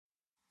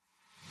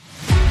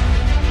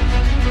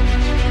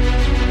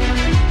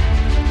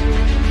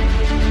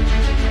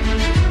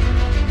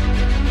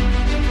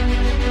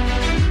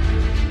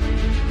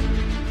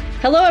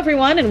Hello,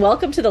 everyone, and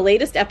welcome to the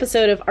latest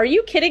episode of Are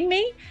You Kidding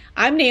Me?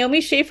 I'm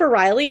Naomi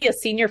Schaefer-Riley, a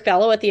senior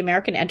fellow at the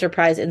American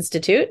Enterprise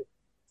Institute.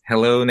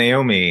 Hello,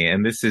 Naomi,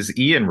 and this is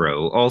Ian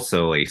Rowe,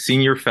 also a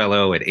senior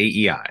fellow at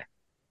AEI.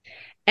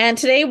 And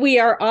today we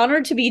are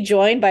honored to be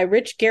joined by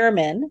Rich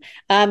Gehrman.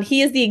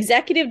 He is the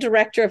executive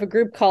director of a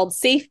group called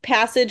Safe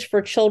Passage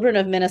for Children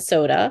of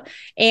Minnesota.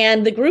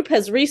 And the group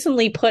has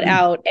recently put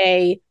out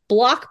a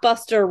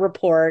blockbuster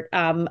report,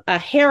 a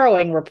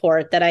harrowing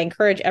report that I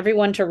encourage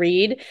everyone to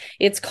read.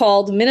 It's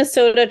called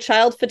Minnesota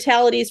Child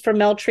Fatalities from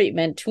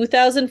Maltreatment,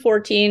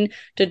 2014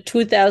 to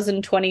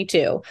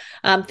 2022.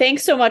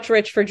 Thanks so much,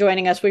 Rich, for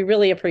joining us. We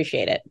really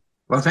appreciate it.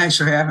 Well, thanks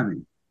for having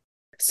me.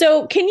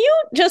 So can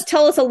you just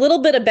tell us a little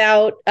bit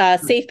about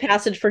Safe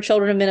Passage for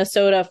Children of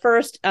Minnesota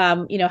first,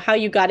 how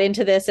you got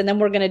into this, and then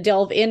we're going to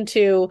delve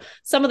into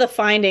some of the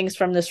findings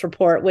from this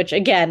report, which,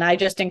 again, I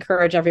just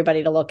encourage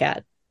everybody to look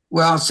at.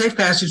 Well, Safe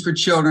Passage for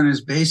Children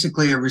is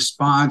basically a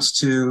response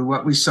to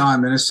what we saw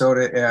in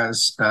Minnesota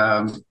as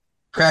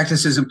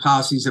practices and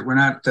policies that were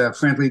not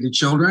friendly to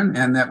children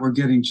and that were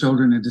getting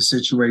children into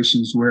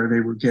situations where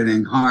they were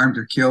getting harmed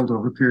or killed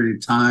over a period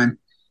of time.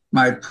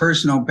 My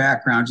personal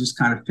background just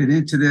kind of fit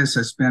into this.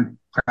 I spent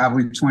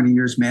probably 20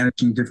 years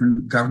managing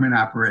different government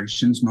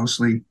operations,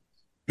 mostly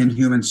in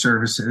human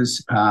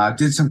services.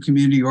 Did some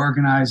community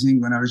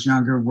organizing when I was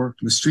younger, worked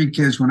with street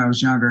kids when I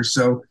was younger.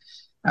 So,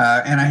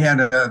 and I had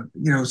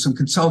some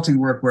consulting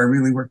work where I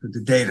really worked with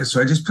the data.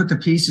 So I just put the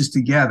pieces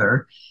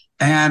together.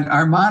 And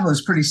our model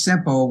is pretty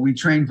simple. We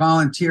train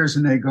volunteers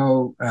and they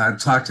go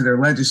talk to their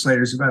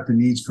legislators about the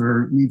need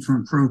for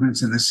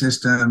improvements in the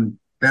system,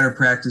 better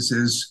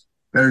practices,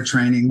 better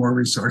training, more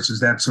resources,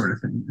 that sort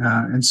of thing.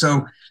 And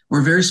so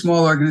we're a very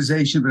small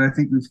organization, but I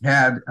think we've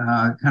had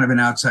kind of an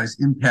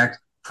outsized impact,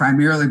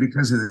 primarily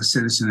because of the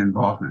citizen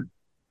involvement.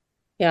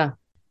 Yeah.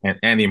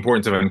 And the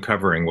importance of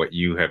uncovering what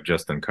you have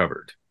just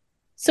uncovered.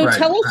 So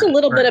tell us a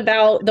little bit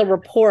about the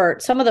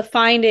report, some of the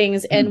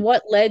findings, and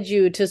what led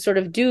you to sort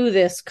of do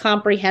this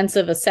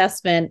comprehensive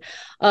assessment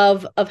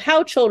of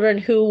how children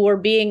who were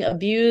being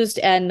abused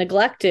and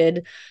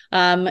neglected,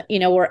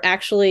 were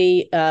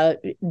actually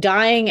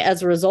dying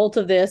as a result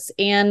of this,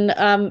 and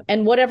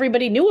what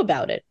everybody knew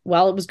about it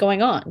while it was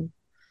going on.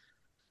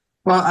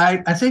 Well,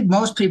 I think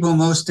most people in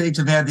most states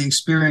have had the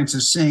experience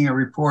of seeing a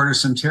report of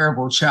some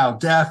terrible child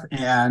death.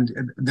 And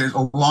there's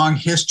a long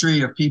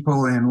history of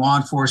people in law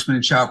enforcement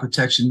and child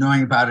protection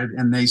knowing about it.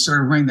 And they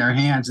sort of wring their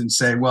hands and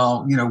say,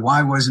 well,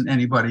 why wasn't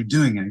anybody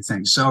doing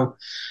anything? So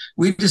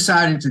we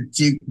decided to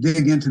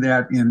dig into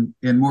that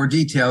in more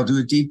detail, do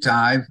a deep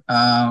dive.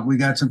 We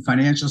got some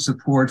financial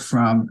support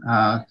from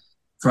a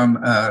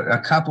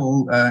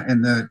couple,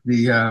 and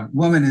the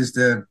woman is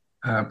the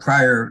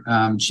prior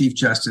Chief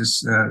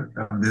Justice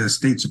of the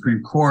State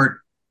Supreme Court,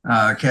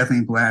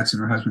 Kathleen Blatz,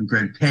 and her husband,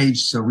 Greg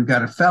Page. So we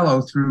got a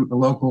fellow through a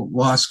local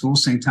law school,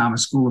 St.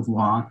 Thomas School of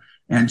Law,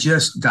 and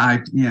just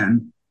dived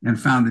in and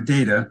found the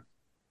data.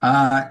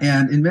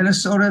 And in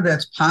Minnesota,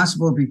 that's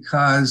possible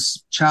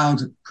because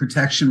child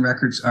protection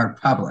records are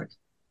public.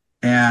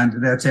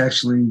 And that's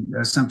actually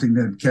something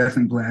that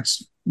Kathleen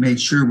Blatz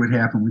made sure would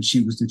happen when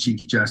she was the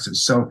Chief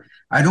Justice. So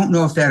I don't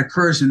know if that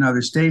occurs in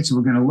other states.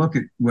 We're going to look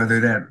at whether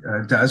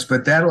that does,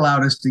 but that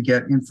allowed us to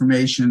get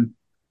information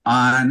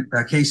on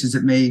cases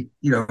that may,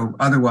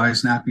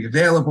 otherwise not be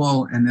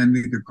available. And then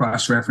we could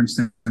cross-reference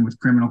them with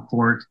criminal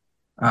court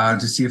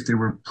to see if there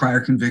were prior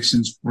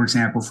convictions, for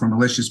example, for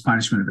malicious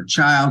punishment of a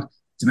child,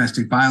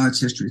 domestic violence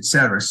history, et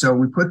cetera. So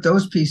we put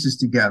those pieces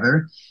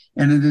together.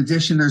 And in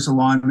addition, there's a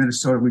law in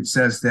Minnesota which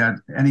says that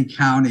any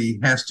county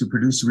has to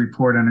produce a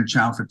report on a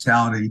child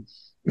fatality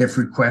if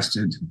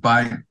requested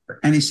by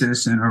any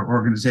citizen or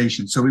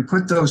organization. So we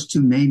put those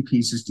two main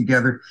pieces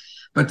together.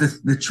 But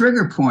the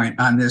trigger point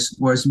on this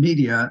was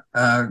media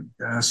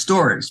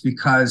stories,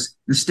 because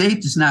the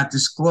state does not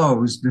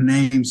disclose the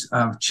names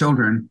of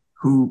children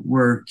who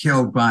were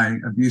killed by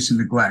abuse and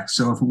neglect.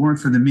 So if it weren't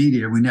for the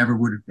media, we never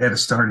would have had a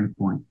starting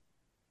point.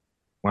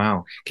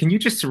 Wow. Can you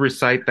just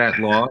recite that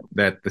law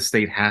that the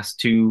state has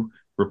to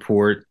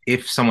report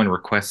if someone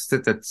requests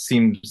it? That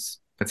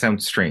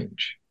sounds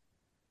strange.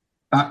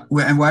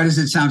 And why does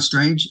it sound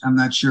strange? I'm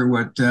not sure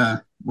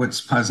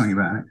what's puzzling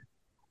about it.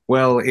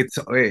 Well, it's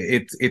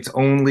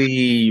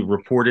only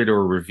reported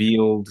or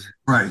revealed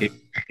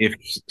if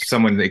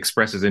someone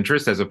expresses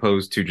interest, as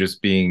opposed to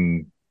just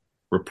being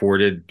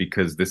reported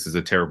because this is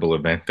a terrible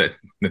event that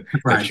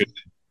should.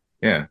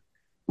 Yeah.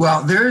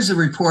 Well, there is a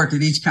report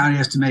that each county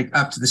has to make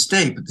up to the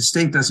state, but the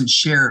state doesn't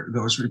share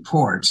those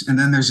reports. And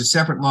then there's a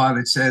separate law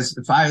that says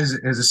if I, as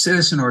a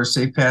citizen or a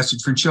Safe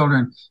Passage for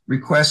Children,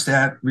 request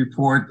that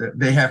report,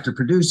 they have to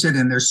produce it.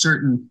 And there's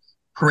certain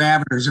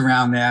parameters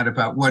around that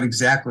about what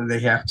exactly they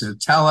have to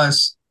tell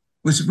us.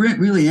 It was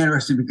really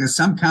interesting because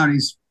some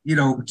counties,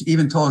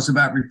 even told us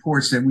about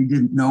reports that we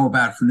didn't know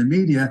about from the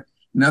media,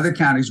 and other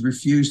counties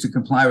refused to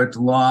comply with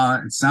the law,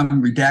 and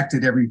some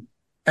redacted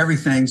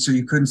everything so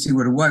you couldn't see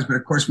what it was. But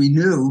of course, we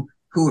knew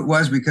who it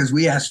was because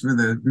we asked for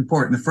the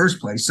report in the first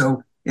place.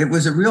 So it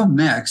was a real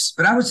mix,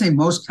 but I would say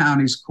most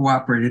counties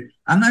cooperated.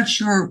 I'm not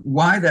sure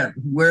where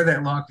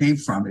that law came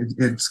from.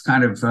 It's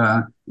kind of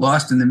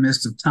lost in the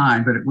mist of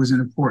time, but it was an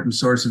important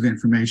source of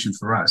information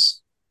for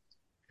us.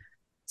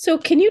 So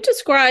can you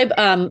describe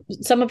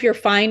some of your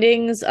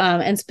findings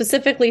and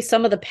specifically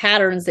some of the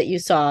patterns that you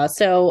saw?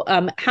 So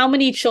how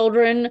many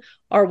children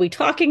are we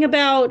talking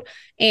about?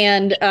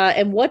 And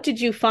what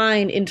did you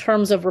find in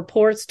terms of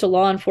reports to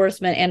law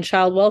enforcement and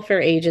child welfare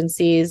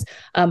agencies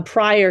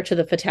prior to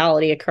the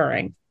fatality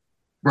occurring?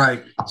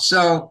 Right.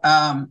 So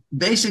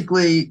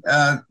basically,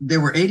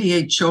 there were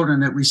 88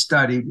 children that we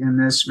studied in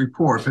this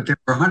report, but there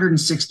were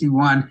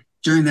 161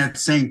 during that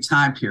same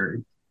time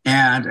period.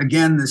 And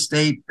again, the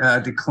state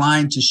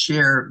declined to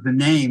share the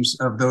names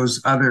of those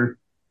other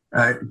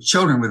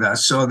children with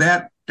us. So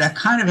that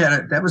kind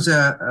of that was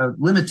a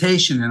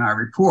limitation in our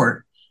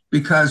report,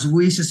 because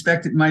we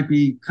suspect it might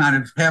be kind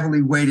of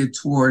heavily weighted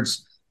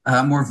towards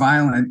more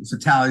violent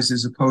fatalities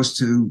as opposed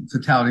to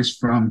fatalities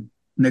from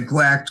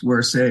neglect,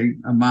 where, say,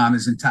 a mom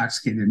is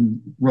intoxicated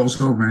and rolls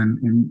over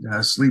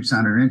and sleeps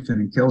on her infant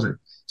and kills it.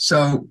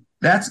 So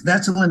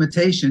that's a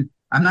limitation.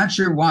 I'm not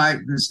sure why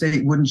the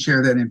state wouldn't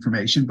share that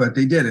information, but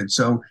they didn't.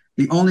 So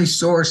the only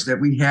source that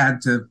we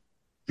had to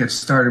get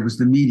started was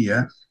the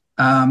media.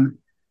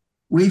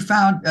 We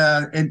found,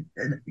 and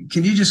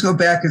can you just go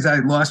back, because I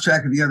lost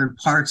track of the other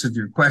parts of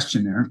your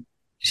question there?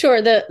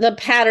 Sure, the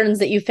patterns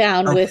that you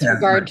found with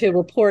regard to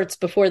reports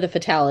before the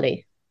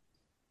fatality.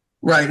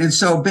 Right. And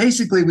so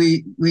basically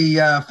we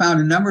found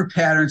a number of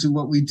patterns, and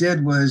what we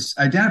did was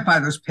identify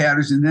those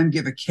patterns and then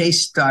give a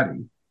case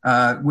study,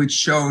 which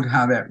showed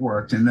how that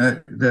worked. And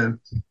the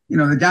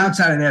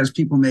downside of that is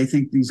people may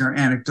think these are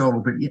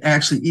anecdotal, but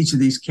actually each of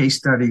these case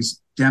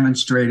studies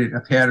demonstrated a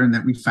pattern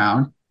that we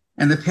found.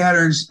 And the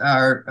patterns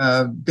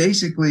are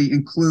basically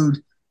include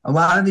a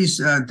lot of these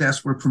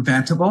deaths were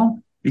preventable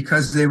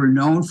because they were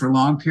known for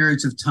long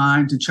periods of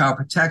time to child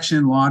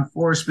protection, law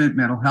enforcement,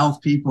 mental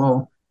health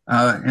people,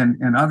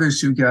 and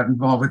others who got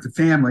involved with the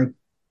family.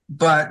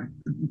 But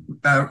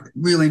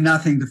really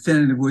nothing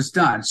definitive was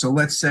done. So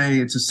let's say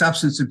it's a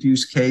substance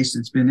abuse case.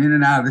 It's been in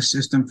and out of the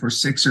system for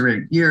 6 or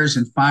 8 years.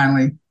 And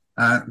finally,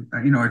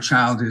 a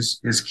child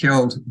is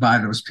killed by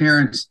those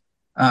parents.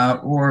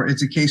 Or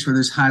it's a case where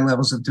there's high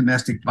levels of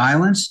domestic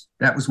violence.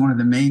 That was one of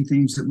the main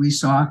themes that we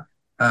saw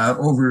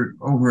over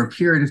a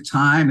period of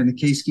time. And the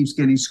case keeps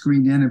getting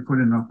screened in and put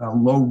in a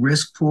low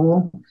risk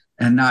pool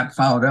and not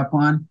followed up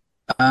on.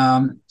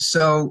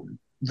 So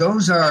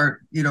those are,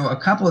 a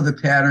couple of the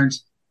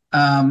patterns.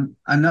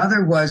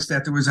 Another was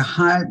that there was a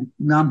high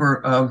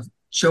number of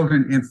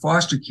children in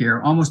foster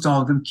care, almost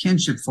all of them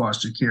kinship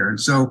foster care. And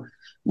so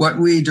what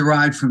we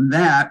derived from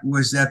that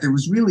was that there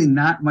was really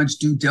not much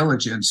due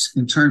diligence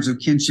in terms of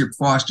kinship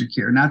foster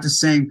care, not the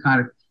same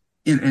kind of,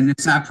 and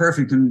it's not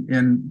perfect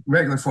in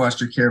regular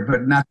foster care,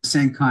 but not the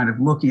same kind of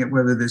looking at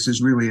whether this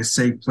is really a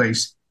safe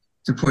place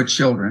to put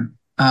children.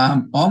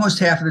 Almost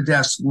half of the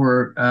deaths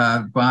were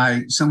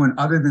by someone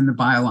other than the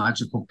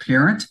biological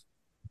parent.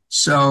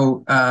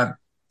 So,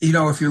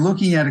 if you're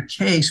looking at a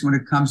case when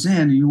it comes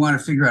in, you want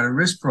to figure out a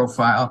risk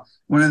profile.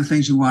 One of the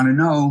things you want to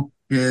know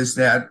is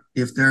that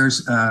if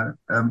there's a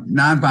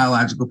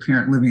non-biological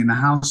parent living in the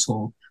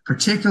household,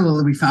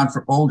 particularly we found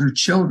for older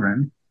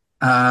children,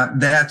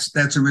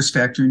 that's a risk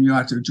factor, and you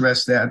ought to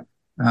address that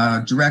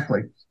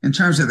directly. In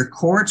terms of the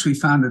courts, we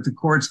found that the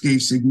courts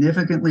gave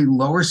significantly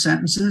lower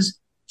sentences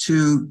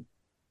to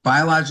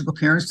biological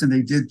parents than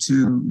they did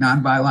to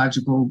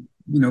non-biological,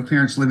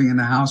 parents living in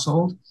the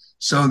household.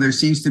 So there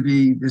seems to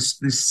be this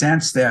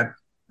sense that,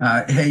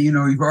 hey,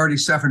 you've already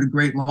suffered a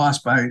great loss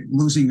by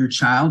losing your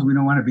child. We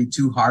don't want to be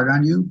too hard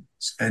on you.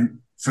 And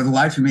for the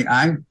life of me,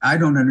 I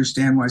don't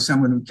understand why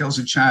someone who kills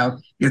a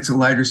child gets a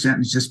lighter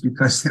sentence just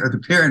because they're the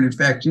parent. In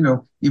fact,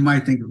 you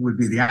might think it would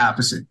be the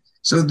opposite.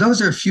 So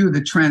those are a few of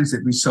the trends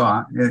that we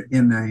saw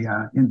in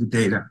the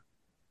data.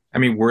 I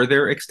mean, were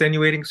there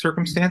extenuating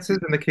circumstances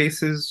in the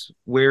cases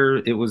where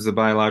it was the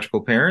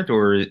biological parent,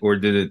 or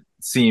did it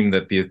seem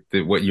that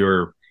what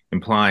you're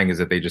implying is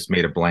that they just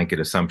made a blanket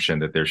assumption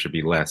that there should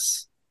be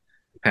less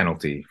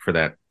penalty for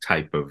that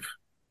type of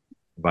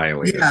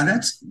violation? Yeah,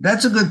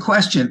 that's a good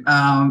question.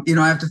 I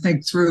have to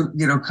think through,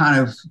 kind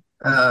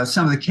of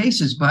some of the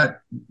cases,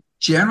 but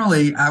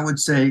generally I would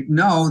say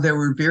no, there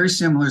were very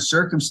similar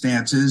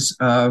circumstances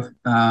of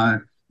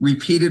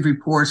repeated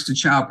reports to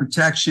child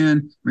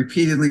protection,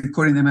 repeatedly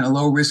putting them in a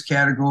low risk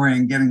category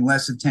and getting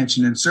less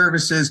attention and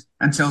services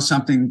until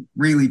something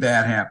really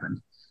bad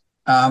happened.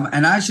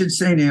 And I should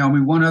say,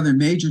 Naomi, one other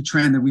major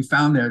trend that we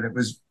found there that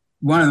was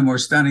one of the more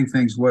stunning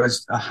things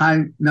was a high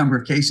number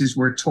of cases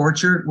where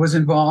torture was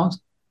involved.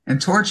 And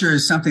torture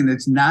is something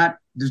there's not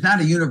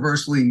a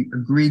universally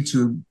agreed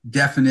to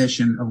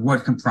definition of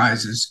what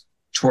comprises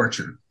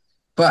torture.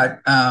 But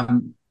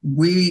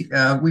we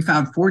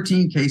found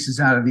 14 cases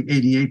out of the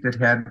 88 that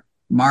had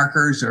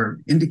markers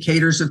or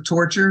indicators of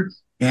torture.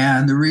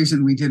 And the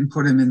reason we didn't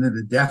put them into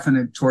the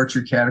definite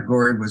torture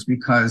category was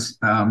because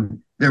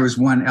there was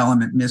one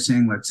element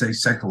missing, let's say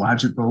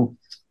psychological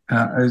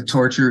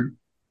torture.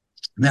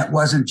 that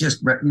wasn't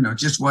just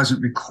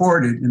wasn't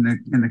recorded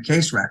in the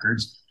case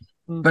records.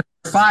 But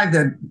 5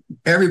 that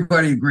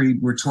everybody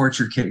agreed were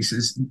torture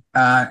cases.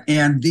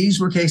 And these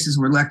were cases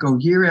were let go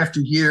year after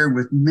year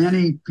with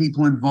many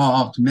people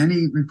involved,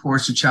 many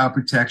reports of child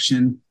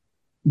protection,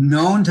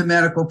 known to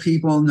medical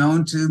people,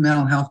 known to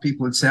mental health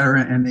people, et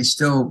cetera, and they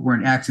still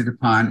weren't acted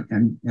upon.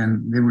 And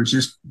they were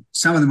just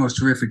some of the most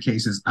horrific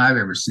cases I've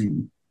ever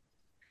seen.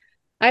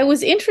 I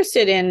was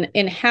interested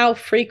in how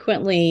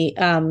frequently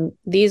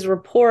these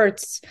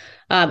reports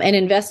and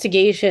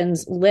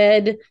investigations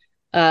led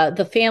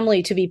the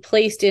family to be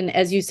placed in,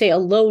 as you say, a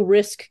low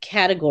risk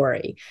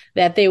category,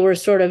 that they were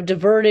sort of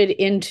diverted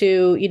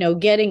into,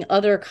 getting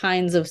other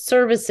kinds of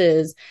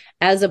services,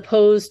 as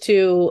opposed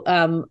to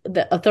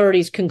the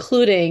authorities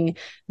concluding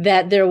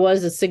that there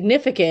was a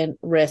significant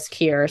risk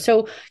here.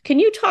 So can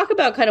you talk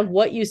about kind of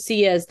what you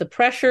see as the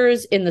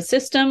pressures in the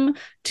system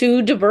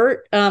to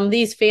divert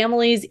these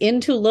families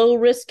into low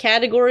risk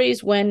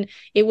categories when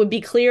it would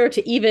be clear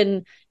to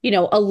even,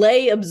 a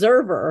lay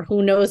observer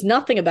who knows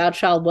nothing about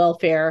child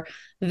welfare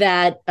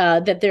that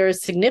there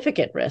is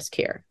significant risk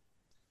here?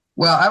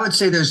 Well, I would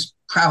say there's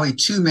probably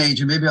 2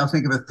 major, maybe I'll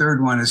think of a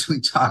third one as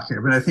we talk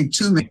here, but I think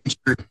 2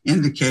 major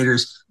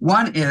indicators.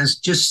 One is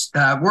just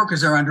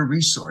workers are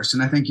under-resourced,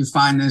 and I think you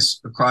find this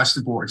across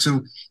the board.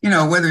 So,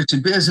 whether it's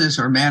in business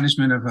or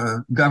management of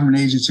a government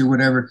agency or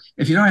whatever,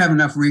 if you don't have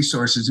enough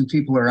resources and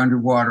people are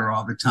underwater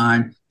all the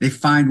time, they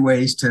find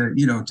ways to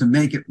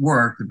make it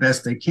work the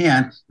best they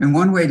can. And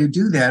one way to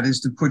do that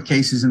is to put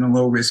cases in a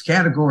low-risk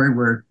category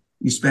where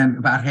you spend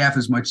about half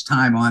as much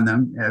time on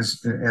them as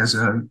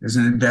an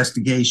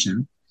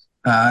investigation.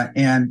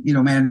 And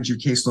manage your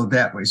caseload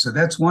that way. So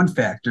that's one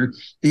factor.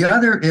 The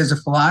other is a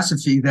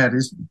philosophy that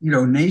is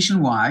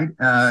nationwide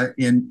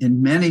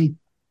in many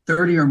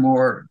 30 or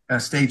more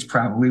states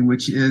probably,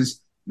 which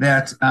is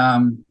that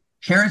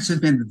parents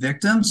have been the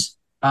victims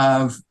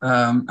of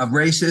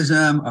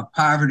racism, of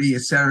poverty,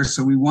 et cetera.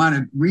 So we want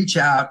to reach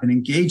out and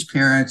engage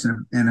parents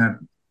in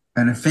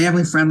a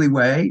family friendly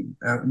way,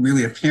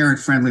 really a parent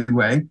friendly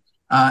way,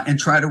 and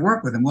try to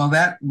work with them. Well,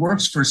 that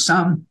works for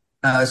some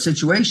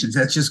situations.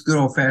 That's just good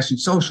old-fashioned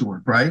social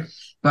work, right?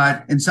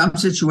 But in some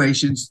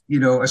situations,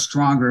 a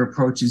stronger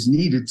approach is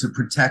needed to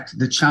protect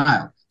the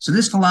child. So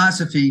this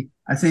philosophy,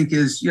 I think,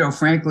 is,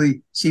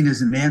 frankly, seen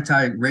as an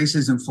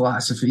anti-racism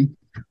philosophy.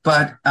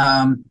 But,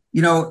 I'm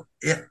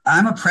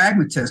a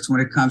pragmatist when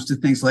it comes to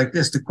things like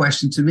this. The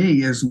question to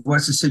me is,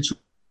 what's the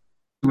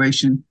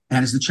situation,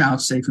 and is the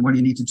child safe, and what do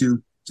you need to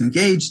do to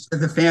engage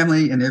the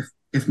family? And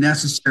if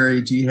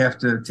necessary, do you have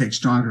to take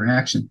stronger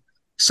action?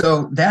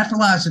 So that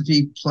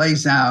philosophy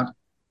plays out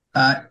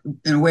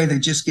in a way that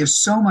just gives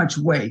so much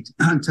weight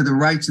to the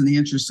rights and the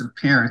interests of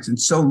parents and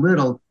so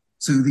little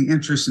to the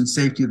interest and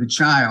safety of the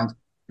child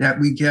that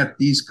we get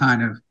these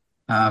kind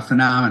of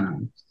phenomena.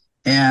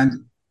 And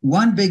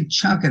one big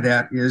chunk of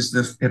that is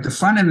at the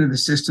front end of the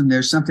system,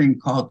 there's something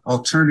called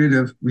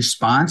alternative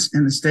response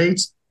in the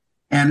States.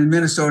 And in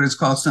Minnesota, it's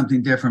called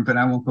something different, but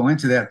I won't go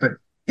into that. But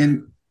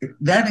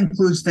that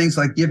includes things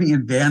like giving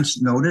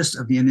advance notice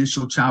of the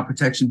initial child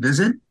protection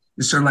visit.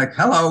 It's sort of like,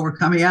 hello, we're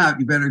coming out.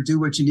 You better do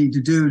what you need to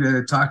do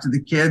to talk to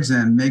the kids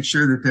and make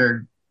sure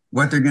that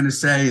what they're going to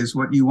say is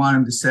what you want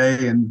them to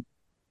say and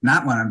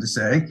not want them to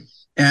say.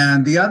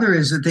 And the other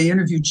is that they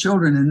interview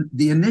children in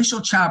the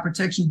initial child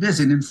protection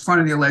visit in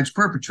front of the alleged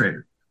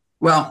perpetrator.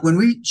 Well, when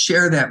we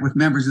share that with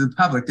members of the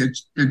public,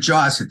 their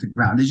jaws hit the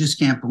ground. They just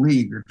can't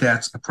believe that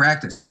that's a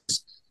practice.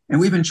 And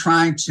we've been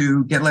trying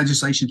to get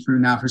legislation through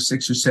now for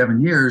 6 or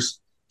 7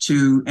 years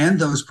to end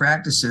those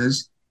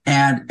practices.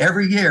 And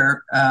every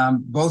year,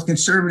 both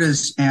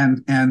conservatives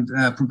and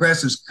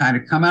progressives kind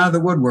of come out of the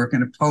woodwork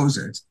and oppose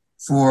it,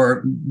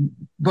 for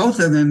both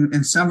of them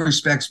in some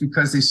respects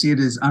because they see it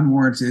as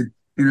unwarranted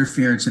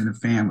interference in the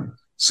family.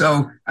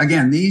 So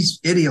again, these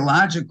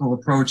ideological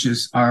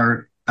approaches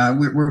are,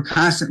 we're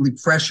constantly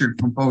pressured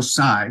from both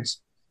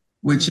sides,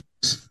 which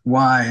is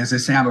why, as I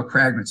say, I'm a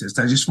pragmatist.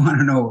 I just want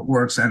to know what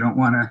works. I don't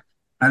want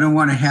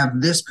to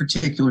have this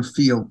particular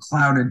field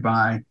clouded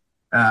by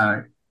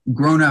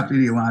grown-up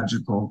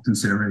ideological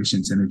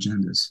considerations and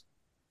agendas.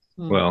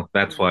 Well,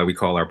 that's why we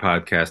call our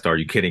podcast "Are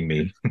You Kidding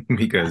Me?"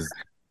 because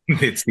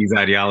it's these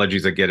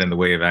ideologies that get in the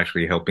way of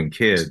actually helping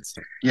kids.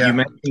 Yeah. You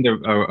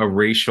mentioned a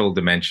racial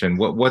dimension.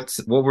 What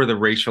were the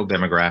racial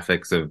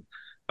demographics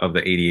of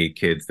the 88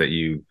 kids that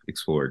you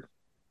explored?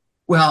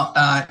 Well,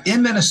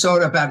 in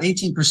Minnesota, about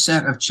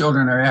 18% of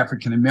children are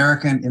African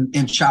American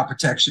in child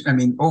protection. I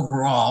mean,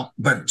 overall,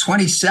 but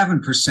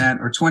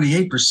 27% or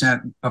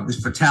 28% of the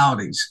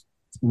fatalities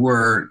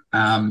were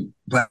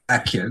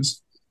Black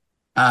kids.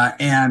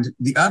 And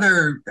the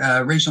other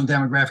racial and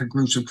demographic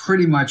groups were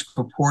pretty much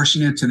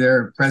proportionate to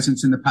their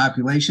presence in the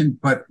population.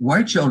 But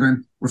white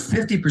children were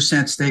 50%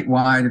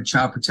 statewide of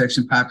child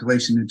protection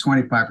population and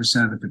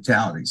 25% of the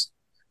fatalities.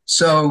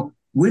 So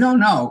we don't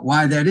know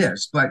why that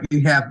is, but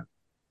you have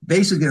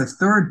basically a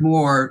third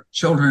more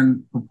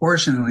children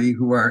proportionally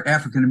who are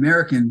African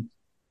American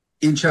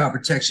in child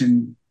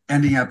protection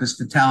ending up as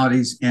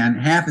fatalities, and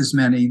half as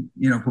many,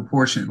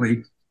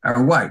 proportionately,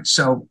 are white.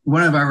 So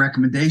one of our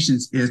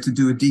recommendations is to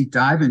do a deep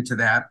dive into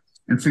that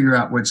and figure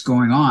out what's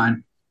going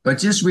on. But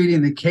just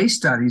reading the case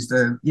studies,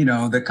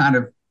 the kind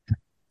of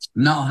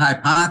null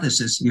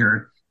hypothesis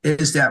here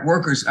is that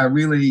workers are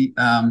really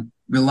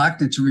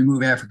reluctant to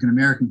remove African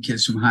American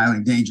kids from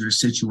highly dangerous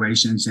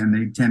situations, and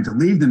they tend to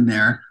leave them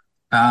there,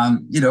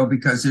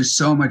 because there's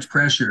so much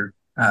pressure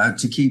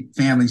to keep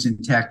families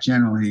intact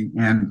generally,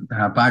 and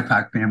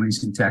BIPOC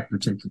families intact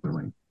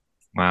particularly.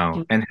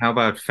 Wow. And how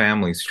about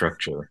family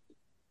structure?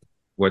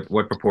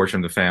 What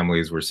proportion of the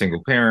families were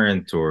single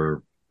parent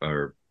or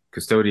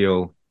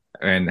custodial,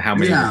 and how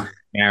many were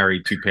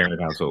married,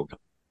 two-parent household?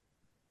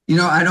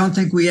 I don't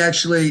think we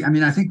actually,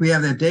 I think we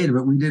have that data,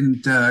 but we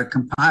didn't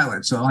compile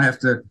it. So I'll have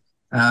to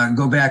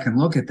go back and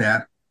look at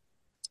that.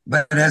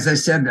 But as I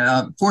said,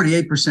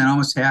 48%,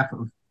 almost half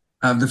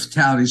of the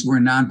fatalities were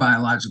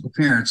non-biological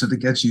parents. So that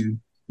gets you,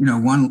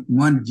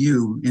 one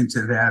view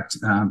into that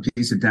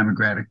piece of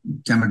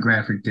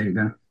demographic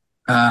data.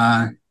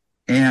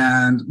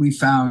 And we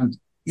found,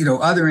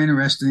 other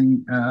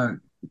interesting,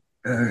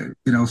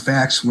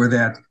 facts were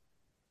that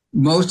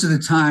most of the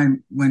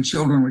time when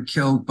children were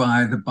killed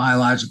by the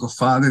biological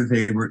father,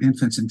 they were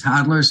infants and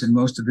toddlers. And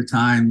most of the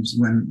times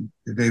when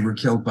they were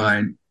killed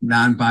by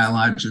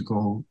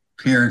non-biological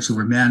parents who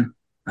were men,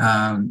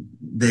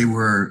 they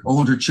were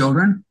older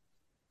children.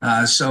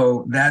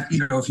 So that,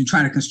 if you're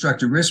trying to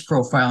construct a risk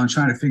profile and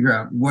trying to figure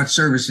out what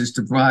services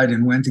to provide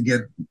and when to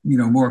get,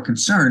 more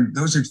concerned,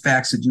 those are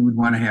facts that you would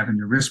want to have in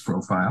your risk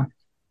profile.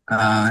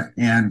 But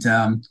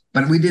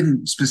we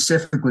didn't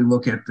specifically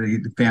look at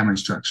the family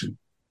structure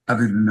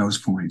other than those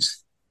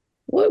points.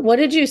 What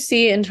did you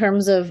see in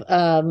terms of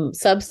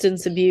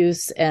substance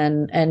abuse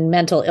and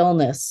mental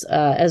illness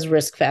as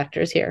risk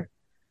factors here?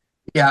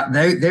 Yeah,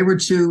 they were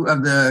two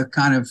of the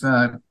kind of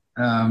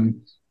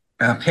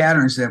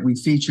patterns that we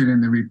featured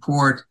in the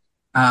report.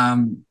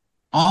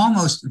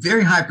 Almost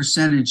very high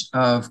percentage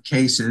of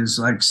cases,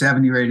 like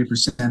 70 or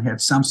 80%,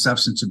 had some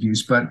substance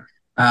abuse, but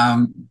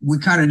we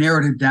kind of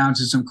narrowed it down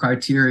to some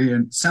criteria,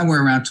 and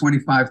somewhere around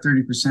 25,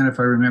 30%, if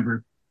I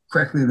remember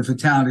correctly, the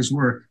fatalities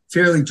were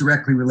fairly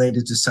directly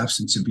related to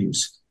substance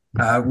abuse.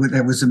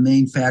 That was a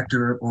main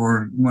factor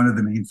or one of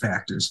the main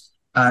factors.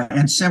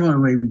 And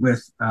similarly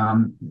with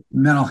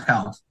mental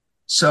health.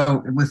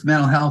 So with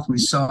mental health, we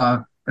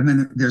saw,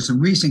 there's a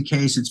recent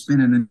case, it's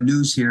been in the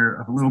news here,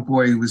 of a little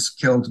boy who was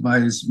killed by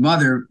his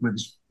mother with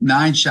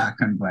 9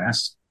 shotgun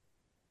blasts.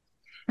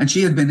 And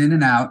she had been in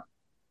and out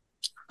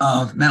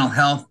of mental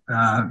health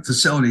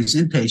facilities,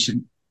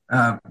 inpatient,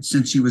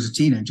 since she was a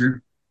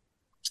teenager.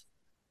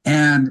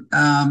 And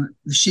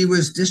she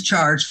was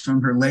discharged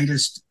from her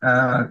latest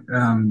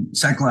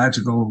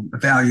psychological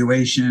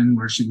evaluation,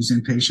 where she was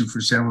inpatient for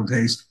several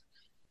days,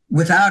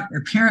 without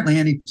apparently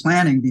any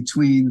planning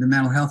between the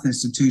mental health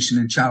institution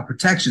and child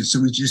protection.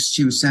 So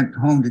she was sent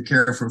home to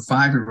care for a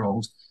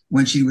 5-year-old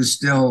when she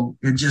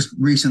had just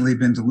recently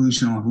been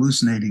delusional,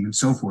 hallucinating, and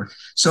so forth.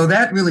 So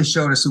that really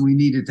showed us that we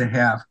needed to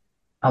have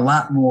a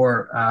lot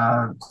more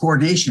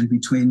coordination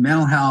between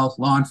mental health,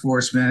 law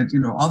enforcement,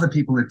 all the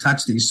people that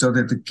touch these, so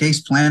that the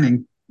case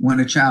planning when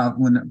a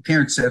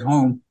parent's at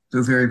home to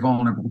a very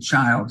vulnerable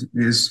child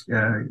is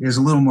a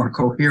little more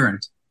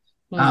coherent.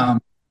 Mm.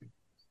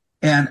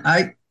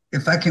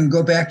 If I can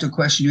go back to a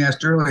question you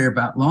asked earlier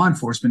about law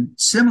enforcement,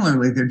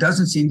 similarly, there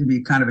doesn't seem to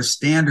be kind of a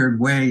standard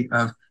way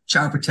of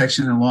child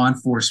protection and law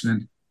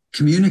enforcement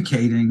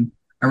communicating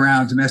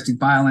around domestic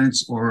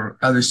violence or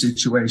other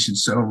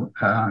situations. So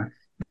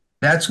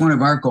that's one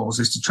of our goals,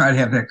 is to try to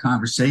have that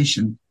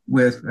conversation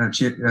with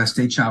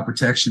state child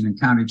protection and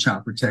county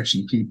child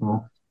protection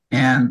people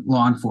and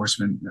law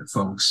enforcement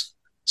folks.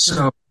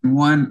 So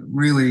one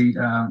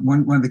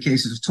of the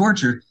cases of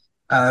torture,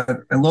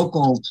 a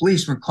local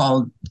police were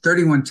called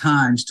 31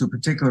 times to a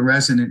particular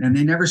resident, and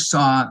they never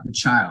saw the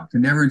child. They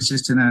never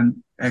insisted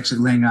on actually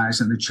laying eyes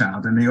on the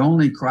child, and they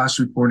only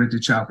cross-reported to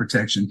child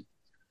protection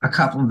a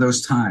couple of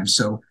those times.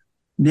 So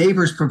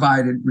neighbors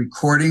provided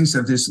recordings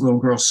of this little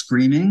girl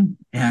screaming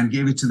and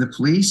gave it to the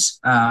police.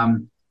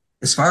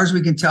 As far as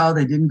we can tell,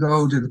 they didn't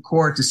go to the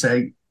court to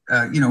say,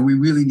 we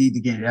really need to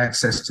gain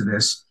access to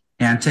this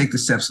and take the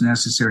steps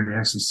necessary to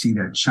actually see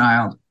that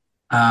child.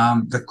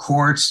 The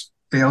courts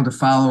failed to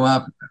follow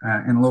up,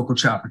 and local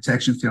child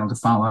protection failed to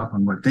follow up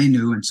on what they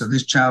knew. And so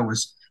this child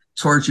was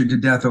tortured to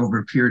death over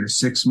a period of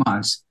 6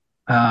 months.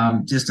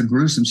 Just a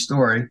gruesome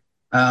story.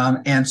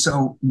 And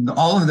so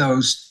all of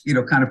those,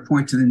 kind of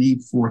point to the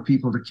need for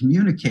people to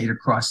communicate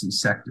across these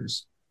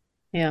sectors.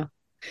 Yeah.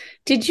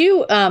 Did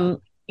you,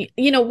 one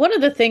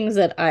of the things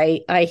that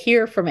I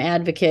hear from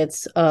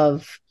advocates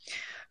of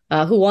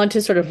who want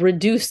to sort of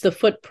reduce the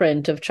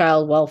footprint of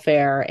child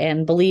welfare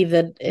and believe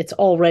that it's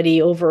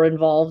already over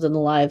involved in the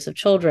lives of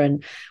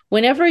children.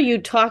 Whenever you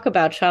talk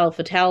about child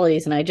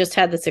fatalities, and I just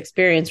had this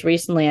experience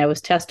recently, I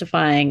was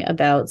testifying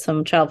about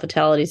some child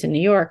fatalities in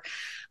New York.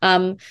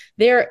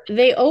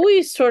 They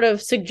always sort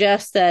of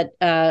suggest that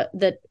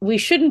that we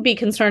shouldn't be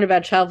concerned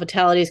about child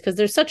fatalities because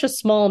there's such a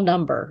small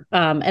number,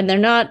 and they're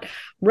not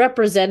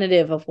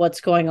representative of what's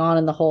going on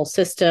in the whole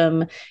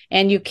system,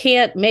 and you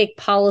can't make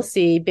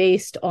policy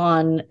based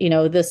on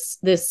this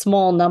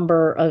small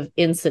number of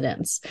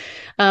incidents.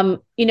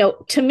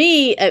 To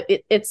me,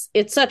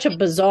 it's such a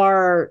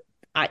bizarre,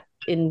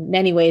 in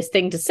many ways,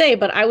 thing to say,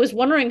 but I was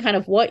wondering kind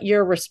of what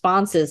your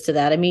response is to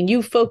that. I mean,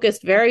 you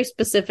focused very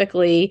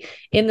specifically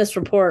in this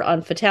report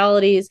on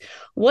fatalities.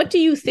 What do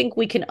you think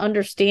we can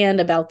understand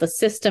about the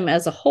system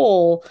as a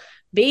whole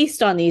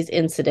based on these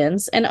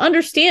incidents, and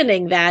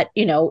understanding that,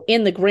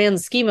 in the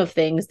grand scheme of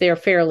things, they're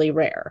fairly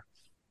rare?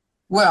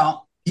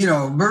 Well,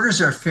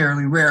 murders are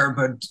fairly rare,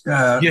 but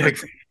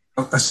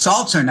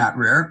assaults are not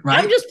rare,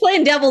 right? I'm just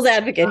playing devil's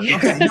advocate here.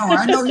 Okay, no,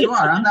 I know you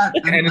are.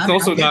 It's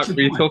also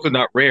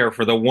not rare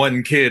for the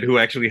one kid who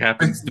actually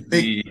happens to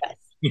be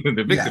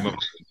the victim of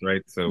this,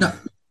 right? So, no.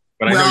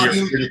 But I know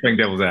you're just playing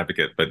devil's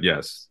advocate. But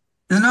yes,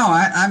 I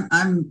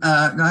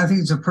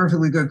think it's a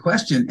perfectly good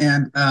question,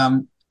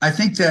 and I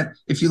think that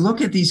if you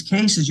look at these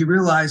cases, you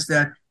realize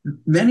that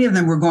many of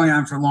them were going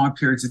on for long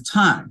periods of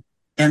time,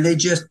 and they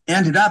just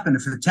ended up in a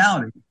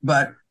fatality.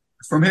 But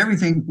from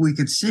everything we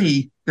could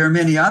see, there are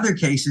many other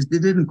cases that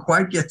didn't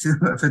quite get to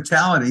a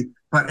fatality,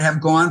 but have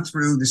gone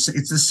through this.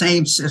 It's the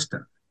same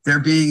system.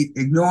 They're being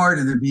ignored,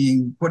 and they're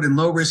being put in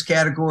low-risk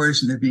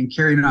categories, and they're being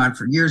carried on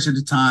for years at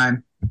a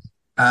time.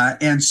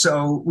 And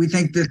so we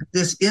think that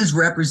this is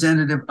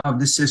representative of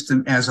the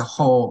system as a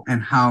whole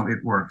and how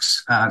it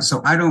works.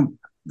 So I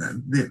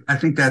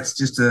think that's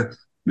just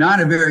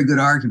not a very good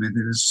argument that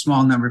there's a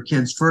small number of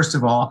kids, first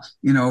of all,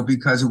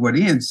 because of what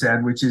Ian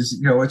said, which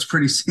is, it's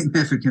pretty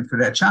significant for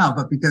that child,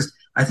 but because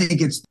I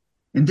think it's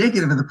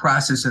indicative of the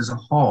process as a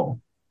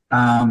whole.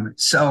 I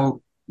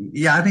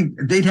think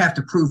they'd have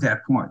to prove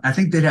that point. I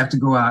think they'd have to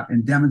go out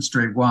and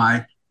demonstrate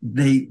why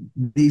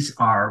these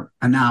are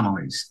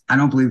anomalies. I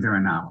don't believe they're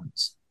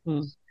anomalies.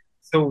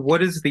 So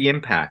what is the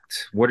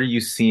impact? What are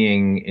you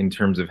seeing in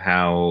terms of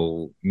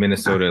how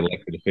Minnesota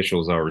elected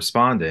officials are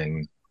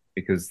responding?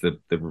 Because the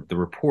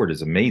report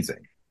is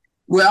amazing.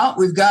 Well,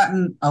 we've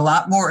gotten a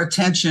lot more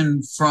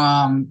attention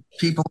from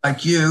people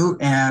like you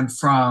and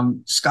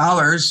from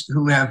scholars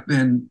who have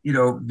been,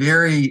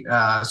 very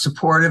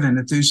supportive and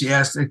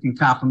enthusiastic and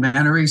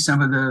complimentary.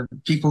 Some of the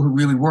people who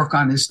really work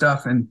on this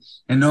stuff and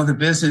know the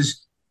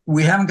business.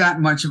 We haven't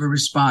gotten much of a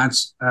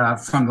response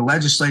from the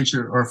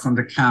legislature or from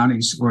the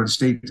counties or the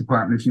State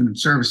Department of Human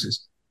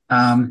Services.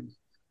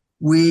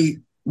 We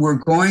were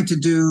going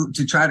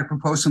to try to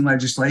propose some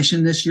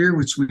legislation this year,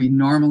 which we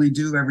normally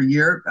do every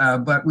year.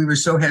 But we were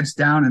so heads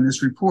down in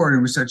this report,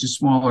 and we're such a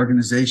small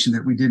organization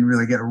that we didn't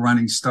really get a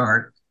running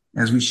start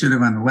as we should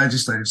have on the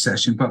legislative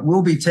session. But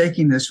we'll be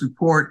taking this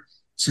report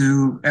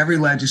to every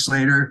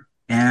legislator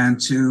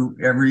and to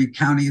every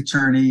county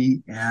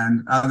attorney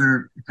and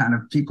other kind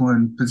of people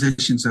in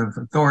positions of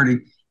authority,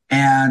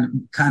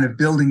 and kind of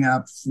building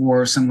up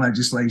for some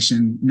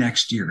legislation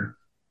next year.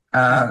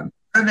 Part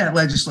of that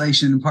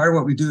legislation, and part of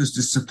what we do, is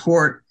to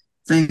support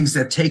things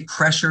that take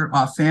pressure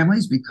off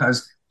families,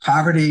 because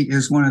poverty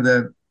is one of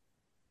the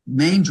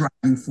main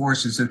driving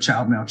forces of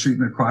child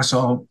maltreatment across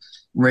all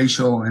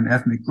racial and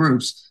ethnic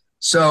groups.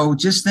 So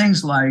just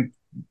things like,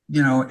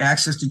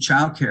 access to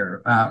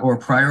childcare, or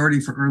priority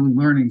for early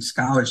learning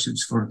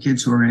scholarships for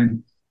kids who are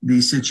in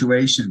these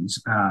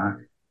situations,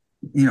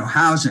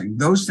 housing,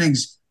 those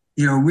things,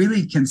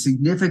 really can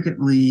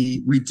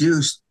significantly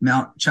reduce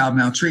child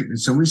maltreatment.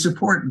 So we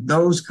support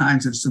those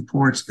kinds of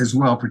supports as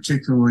well,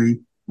 particularly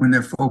when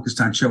they're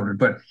focused on children.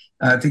 But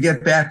to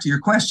get back to your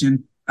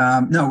question,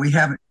 no, we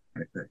haven't.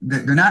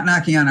 They're not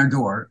knocking on our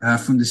door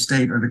from the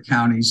state or the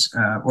counties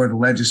or the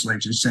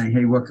legislature saying,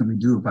 hey, what can we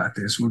do about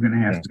this? We're going to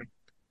have to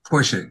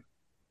push it.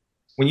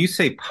 When you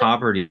say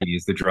poverty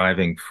is the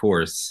driving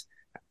force,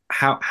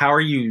 how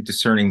are you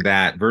discerning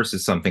that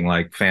versus something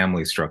like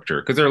family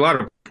structure? Because there are a lot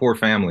of poor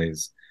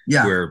families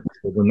where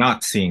we're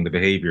not seeing the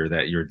behavior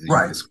that you're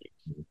describing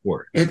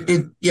before.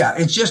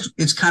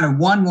 It's kind of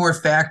one more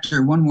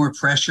factor, one more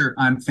pressure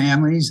on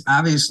families.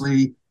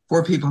 Obviously,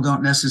 poor people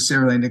don't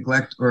necessarily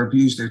neglect or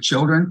abuse their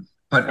children,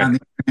 but on the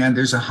other hand,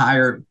 there's a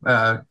higher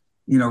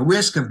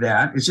risk of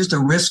that. It's just a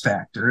risk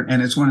factor,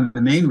 and it's one of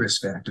the main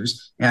risk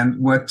factors. And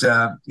what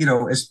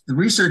as the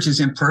research is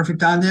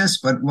imperfect on this,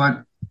 but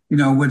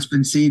what's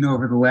been seen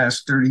over the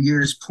last 30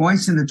 years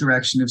points in the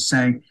direction of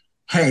saying,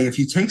 hey, if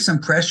you take some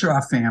pressure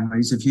off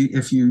families,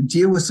 if you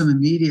deal with some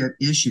immediate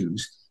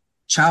issues,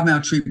 child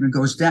maltreatment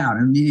goes down.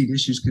 And immediate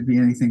issues could be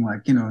anything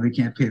like, they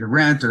can't pay the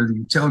rent or the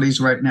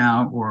utilities right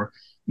now, or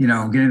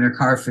getting their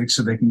car fixed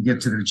so they can get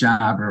to their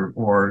job,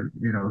 or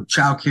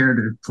childcare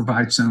to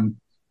provide some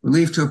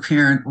relief to a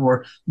parent,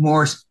 or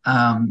more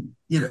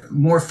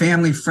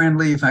family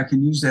friendly, if I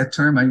can use that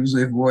term. I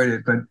usually avoid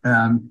it, but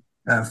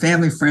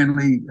family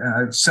friendly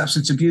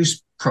substance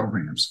abuse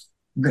programs.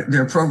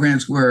 There are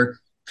programs where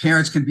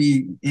parents can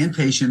be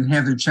inpatient and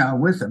have their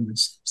child with them.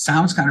 It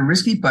sounds kind of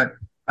risky, but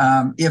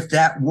if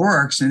that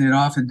works, and it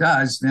often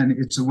does, then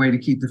it's a way to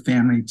keep the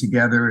family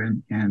together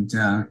and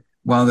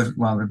while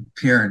the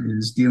parent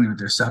is dealing with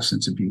their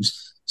substance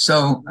abuse.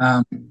 So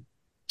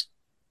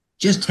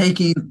just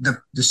taking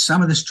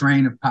some of the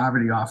strain of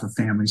poverty off of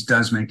families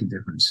does make a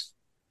difference.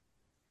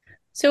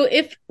 So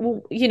if,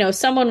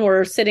 someone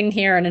were sitting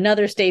here in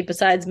another state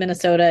besides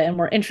Minnesota and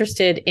were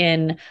interested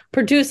in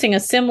producing a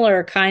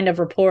similar kind of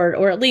report,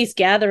 or at least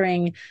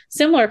gathering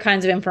similar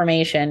kinds of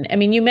information. I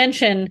mean, you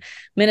mentioned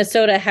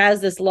Minnesota has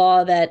this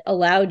law that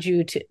allowed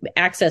you to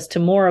access to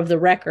more of the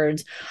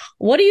records.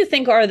 What do you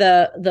think are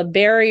the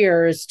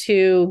barriers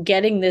to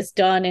getting this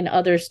done in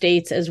other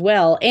states as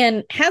well?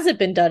 And has it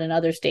been done in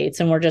other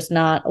states and we're just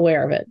not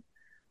aware of it?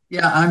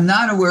 Yeah, I'm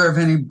not aware of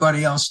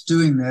anybody else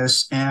doing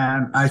this,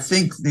 and I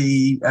think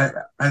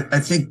I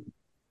think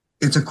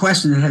it's a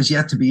question that has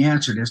yet to be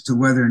answered as to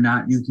whether or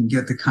not you can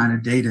get the kind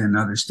of data in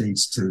other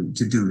states to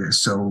do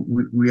this. So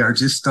we are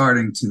just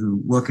starting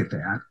to look at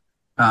that,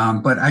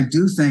 but I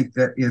do think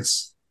that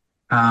it's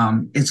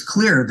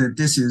clear that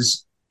this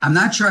is. I'm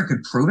not sure I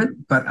could prove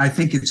it, but I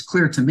think it's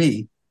clear to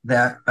me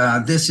that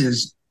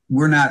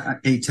we're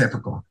not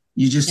atypical.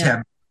 You just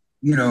have.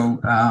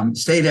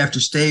 State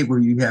after state where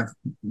you have,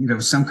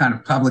 some kind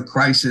of public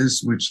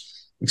crisis which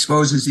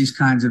exposes these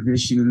kinds of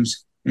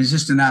issues. It's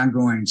just an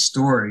ongoing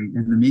story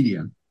in the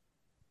media.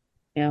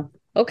 Yeah.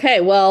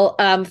 Okay. Well,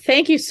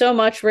 thank you so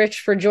much,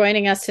 Rich, for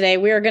joining us today.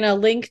 We are going to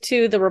link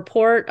to the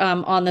report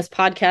on this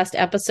podcast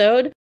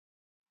episode.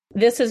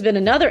 This has been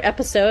another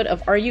episode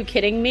of Are You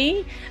Kidding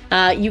Me?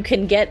 You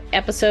can get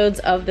episodes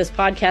of this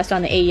podcast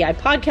on the AEI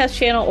podcast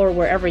channel or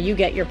wherever you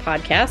get your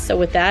podcasts. So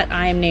with that,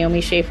 I am Naomi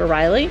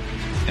Schaefer-Riley.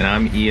 And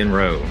I'm Ian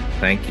Rowe.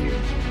 Thank you.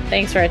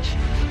 Thanks, Rich.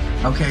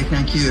 Okay,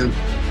 thank you.